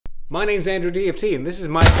My name's Andrew DFT and this is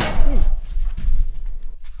my...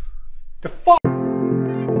 The fuck?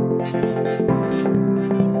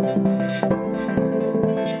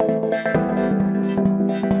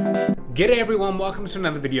 G'day everyone, welcome to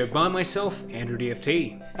another video by myself, Andrew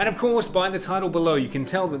DFT. And of course, by the title below you can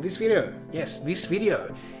tell that this video, yes, this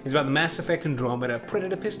video, is about the Mass Effect Andromeda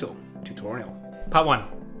Predator Pistol tutorial. Part 1.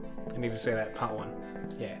 I need to say that, part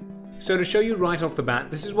 1. Yeah. So to show you right off the bat,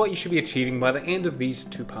 this is what you should be achieving by the end of these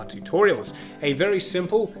two-part tutorials. A very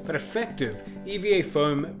simple but effective EVA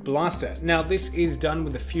foam blaster. Now this is done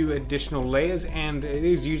with a few additional layers and it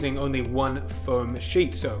is using only one foam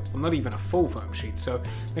sheet, so well, not even a full foam sheet, so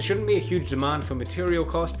there shouldn't be a huge demand for material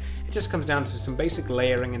cost. It just comes down to some basic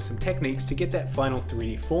layering and some techniques to get that final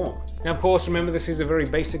 3D form. Now of course, remember this is a very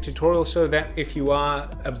basic tutorial, so that if you are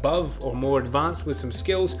above or more advanced with some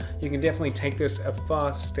skills, you can definitely take this a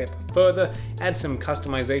far step further, add some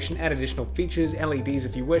customization, add additional features, LEDs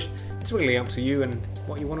if you wish. It's really up to you and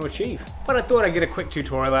what you want to achieve. But I thought I'd get a quick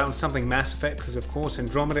tutorial out on something Mass Effect because of course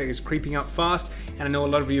Andromeda is creeping up fast and I know a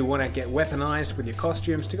lot of you want to get weaponized with your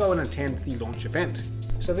costumes to go and attend the launch event.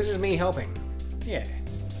 So this is me helping. Yeah.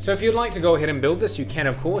 So if you'd like to go ahead and build this, you can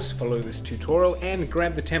of course follow this tutorial and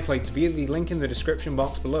grab the templates via the link in the description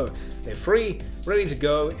box below. They're free, ready to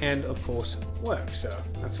go, and of course work, so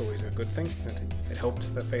that's always a good thing. It helps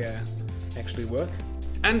that they actually work.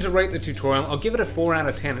 And to rate the tutorial, I'll give it a 4 out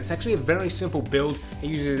of 10. It's actually a very simple build. It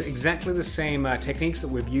uses exactly the same techniques that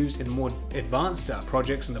we've used in more advanced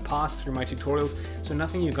projects in the past through my tutorials, so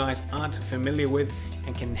nothing you guys aren't familiar with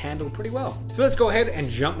and can handle pretty well. So let's go ahead and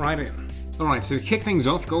jump right in. Alright, so to kick things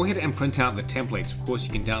off, go ahead and print out the templates. Of course,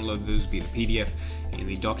 you can download those via the PDF in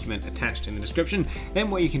the document attached in the description. Then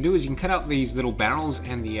what you can do is you can cut out these little barrels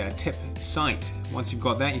and the tip sight. Once you've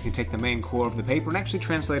got that, you can take the main core of the paper and actually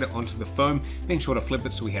translate it onto the foam, being sure to flip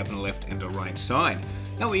it so we have a left and a right side.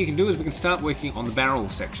 Now what you can do is we can start working on the barrel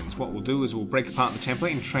sections. What we'll do is we'll break apart the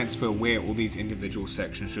template and transfer where all these individual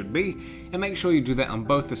sections should be, and make sure you do that on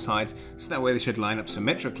both the sides, so that way they should line up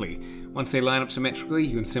symmetrically. Once they line up symmetrically,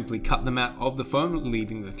 you can simply cut them out of the foam,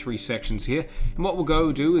 leaving the 3 sections here. And what we'll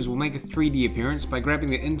go do is we'll make a 3D appearance by grabbing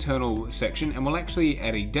the internal section, and we'll actually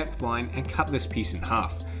add a depth line and cut this piece in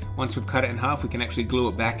half. Once we've cut it in half, we can actually glue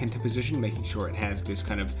it back into position, making sure it has this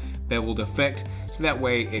kind of beveled effect, so that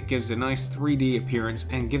way it gives a nice 3D appearance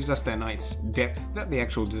and gives us that nice depth that the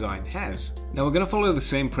actual design has. Now we're going to follow the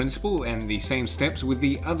same principle and the same steps with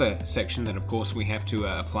the other section that of course we have to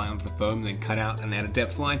apply onto the foam, then cut out and add a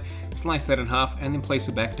depth line, slice that in half and then place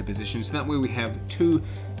it back into position, so that way we have 2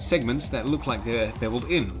 segments that look like they're beveled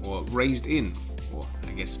in or raised in, or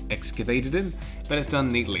I guess excavated in, but it's done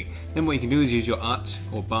neatly. Then what you can do is use your art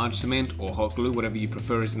or barge cement or hot glue, whatever you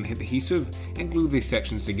prefer as an adhesive, and glue these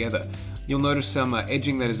sections together. You'll notice some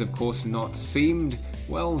edging that is of course not seamed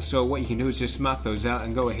well, so what you can do is just mark those out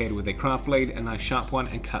and go ahead with a craft blade, a nice sharp one,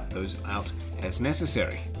 and cut those out as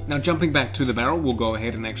necessary. Now jumping back to the barrel, we'll go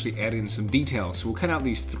ahead and actually add in some details. So we'll cut out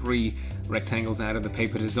these 3 rectangles out of the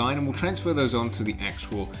paper design and we'll transfer those onto the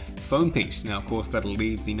actual foam piece. Now of course that'll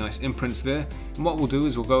leave the nice imprints there, and what we'll do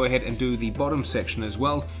is we'll go ahead and do the bottom section as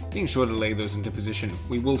well, being sure to lay those into position.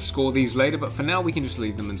 We will score these later, but for now we can just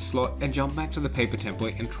leave them in slot and jump back to the paper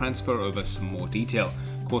template and transfer over some more detail.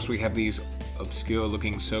 Of course we have these obscure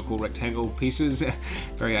looking circle rectangle pieces,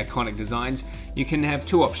 very iconic designs. You can have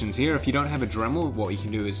 2 options here. If you don't have a Dremel, what you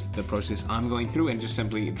can do is the process I'm going through and just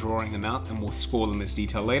simply drawing them out, and we'll score them as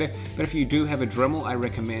detail later. But if you do have a Dremel, I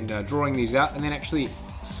recommend drawing these out and then actually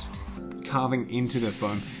carving into the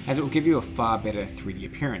foam, as it will give you a far better 3D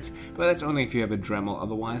appearance. But that's only if you have a Dremel,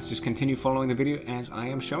 otherwise just continue following the video as I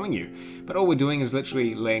am showing you. But all we're doing is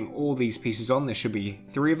literally laying all these pieces on. There should be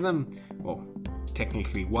 3 of them, well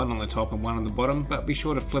technically 1 on the top and 1 on the bottom, but be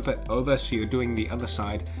sure to flip it over so you're doing the other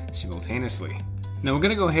side simultaneously. Now we're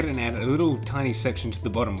going to go ahead and add a little tiny section to the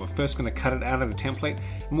bottom. We're first going to cut it out of the template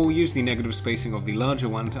and we'll use the negative spacing of the larger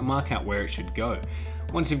one to mark out where it should go.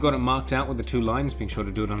 Once you've got it marked out with the 2 lines, be sure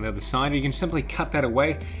to do it on the other side. You can simply cut that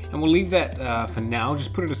away and we'll leave that for now.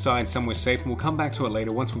 Just put it aside somewhere safe and we'll come back to it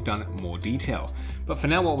later once we've done more detail. But for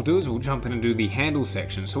now what we'll do is we'll jump in and do the handle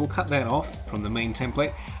section. So we'll cut that off from the main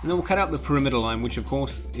template and then we'll cut out the perimeter line, which of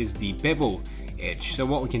course is the bevel edge. So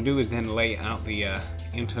what we can do is then lay out the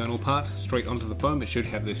internal part straight onto the foam. It should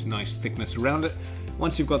have this nice thickness around it.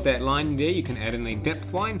 Once you've got that line there, you can add in a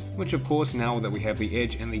depth line, which of course now that we have the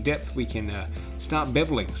edge and the depth, we can start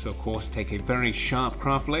beveling. So of course take a very sharp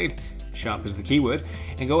craft blade, sharp is the keyword,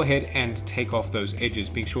 and go ahead and take off those edges,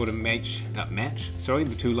 being sure to match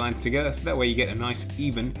the 2 lines together, so that way you get a nice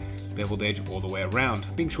even beveled edge all the way around,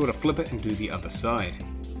 being sure to flip it and do the other side.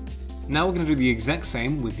 Now we're going to do the exact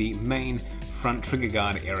same with the main front trigger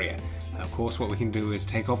guard area. Of course, what we can do is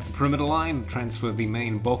take off the perimeter line, transfer the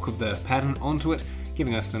main bulk of the pattern onto it,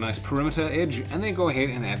 giving us the nice perimeter edge, and then go ahead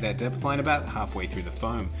and add that depth line about halfway through the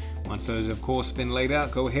foam. Once those have of course been laid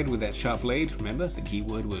out, go ahead with that sharp blade, remember the key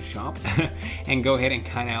word was sharp, and go ahead and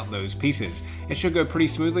cut out those pieces. It should go pretty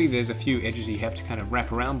smoothly. There's a few edges you have to kind of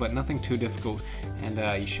wrap around, but nothing too difficult,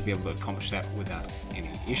 and you should be able to accomplish that without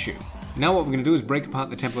any issue. Now what we're going to do is break apart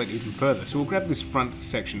the template even further. So we'll grab this front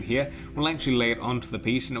section here, we'll actually lay it onto the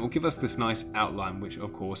piece, and it will give us this nice outline, which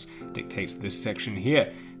of course dictates this section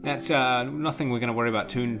here. That's nothing we're going to worry about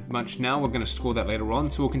too much now. We're going to score that later on.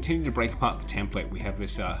 So we'll continue to break apart the template. We have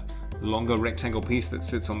this longer rectangle piece that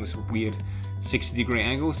sits on this weird 60-degree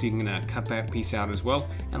angle, so you can cut that piece out as well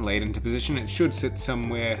and lay it into position. It should sit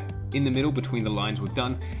somewhere in the middle between the lines we've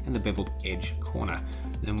done and the beveled edge corner.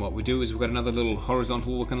 Then what we do is we've got another little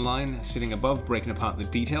horizontal looking line sitting above, breaking apart the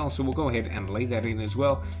detail, so we'll go ahead and lay that in as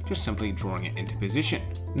well, just simply drawing it into position.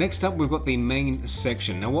 Next up, we've got the main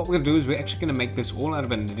section. Now what we're going to do is we're actually going to make this all out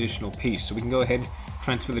of an additional piece, so we can go ahead,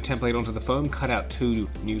 transfer the template onto the foam, cut out two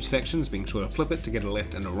new sections, being sure to flip it to get a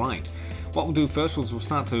left and a right. What we'll do first is we'll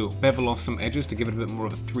start to bevel off some edges to give it a bit more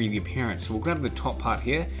of a 3D appearance. So we'll grab the top part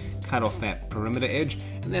here, cut off that perimeter edge,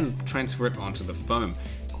 and then transfer it onto the foam.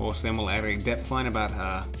 Of course, then we'll add a depth line about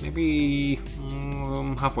maybe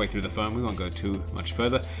halfway through the foam. We won't go too much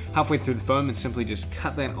further. Halfway through the foam, and simply just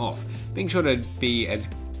cut that off. Being sure to be as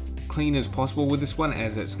clean as possible with this one,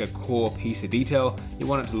 as it's a core piece of detail. You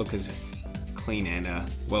want it to look as clean and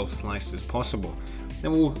well sliced as possible. Then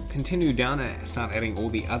we'll continue down and start adding all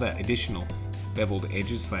the other additional beveled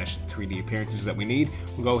edges slash 3D appearances that we need.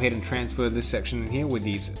 We'll go ahead and transfer this section in here with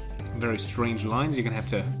these very strange lines. You're going to have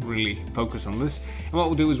to really focus on this. And what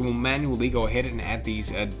we'll do is we'll manually go ahead and add these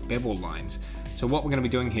bevel lines. So what we're going to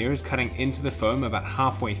be doing here is cutting into the foam about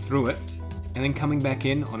halfway through it, and then coming back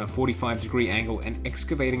in on a 45-degree angle and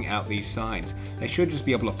excavating out these sides. They should just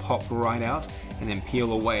be able to pop right out and then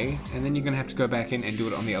peel away, and then you're going to have to go back in and do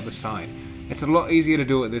it on the other side. It's a lot easier to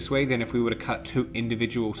do it this way than if we were to cut two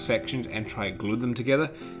individual sections and try to glue them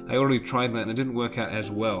together. I already tried that and it didn't work out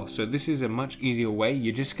as well. So this is a much easier way.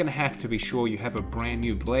 You're just going to have to be sure you have a brand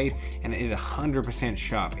new blade and it is 100%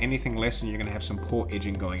 sharp. Anything less and you're going to have some poor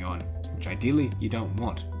edging going on, which ideally you don't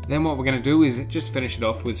want. Then what we're going to do is just finish it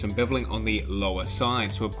off with some beveling on the lower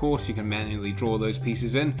side. So of course you can manually draw those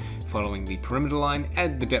pieces in, following the perimeter line,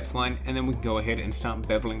 add the depth line, and then we can go ahead and start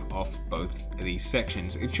beveling off both of these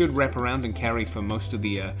sections. It should wrap around and carry for most of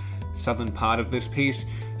the southern part of this piece,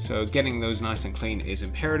 so getting those nice and clean is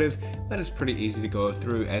imperative, but it's pretty easy to go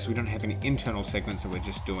through as we don't have any internal segments that we're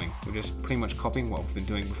just doing. We're just pretty much copying what we've been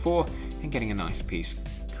doing before and getting a nice piece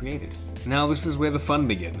created. Now this is where the fun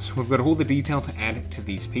begins. We've got all the detail to add to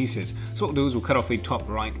these pieces. So what we'll do is we'll cut off the top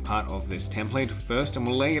right part of this template first, and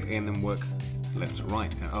we'll lay it in and work left to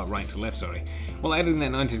right, right to left, sorry. We'll add in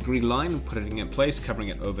that 90-degree line and put it in place, covering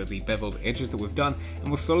it over the beveled edges that we've done, and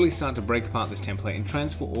we'll slowly start to break apart this template and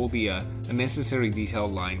transfer all the necessary detail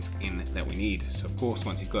lines in that we need. So of course,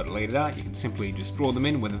 once you've got it laid out, you can simply just draw them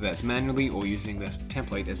in, whether that's manually or using the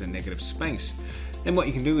template as a negative space. Then what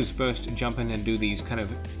you can do is first jump in and do these kind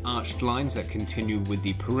of arched lines that continue with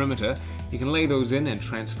the perimeter. You can lay those in and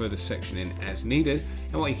transfer the section in as needed.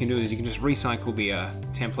 And what you can do is you can just recycle the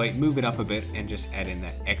template, move it up a bit, and just add in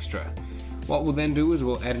that extra. What we'll then do is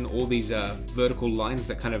we'll add in all these vertical lines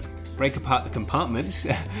that kind of break apart the compartments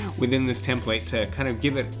within this template to kind of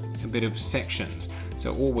give it a bit of sections.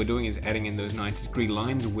 So all we're doing is adding in those 90-degree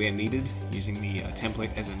lines where needed, using the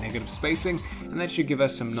template as a negative spacing, and that should give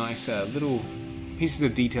us some nice little pieces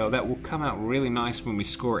of detail that will come out really nice when we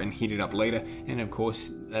score it and heat it up later. And of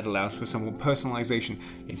course that allows for some more personalization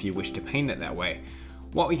if you wish to paint it that way.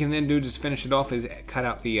 What we can then do just to finish it off is cut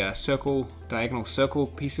out the diagonal circle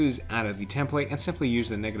pieces out of the template and simply use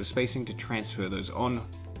the negative spacing to transfer those on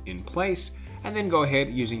in place, and then go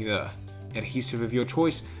ahead using the adhesive of your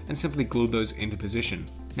choice and simply glue those into position.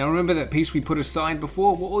 Now remember that piece we put aside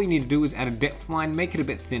before? Well, all you need to do is add a depth line, make it a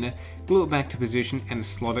bit thinner, glue it back to position, and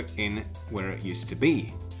slot it in where it used to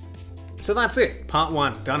be. So that's it, part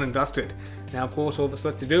 1 done and dusted. Now of course all that's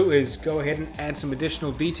left to do is go ahead and add some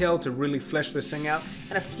additional detail to really flesh this thing out,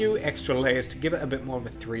 and a few extra layers to give it a bit more of a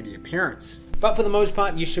 3D appearance. But for the most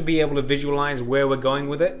part, you should be able to visualize where we're going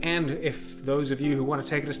with it, and if those of you who want to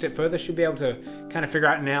take it a step further should be able to kind of figure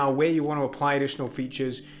out now where you want to apply additional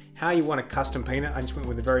features, how you want to custom paint it. I just went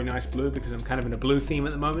with a very nice blue because I'm kind of in a blue theme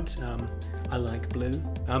at the moment. I like blue.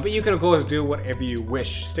 But you can of course do whatever you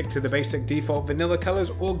wish. Stick to the basic default vanilla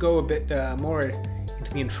colors or go a bit more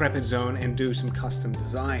into the intrepid zone and do some custom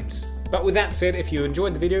designs. But with that said, if you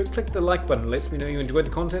enjoyed the video, click the like button. It lets me know you enjoyed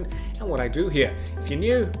the content and what I do here. If you're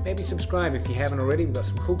new, maybe subscribe if you haven't already. We've got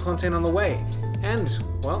some cool content on the way. And,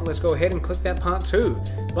 well, let's go ahead and click that part 2.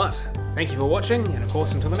 But, thank you for watching, and of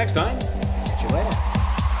course, until the next time, catch you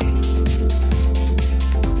later.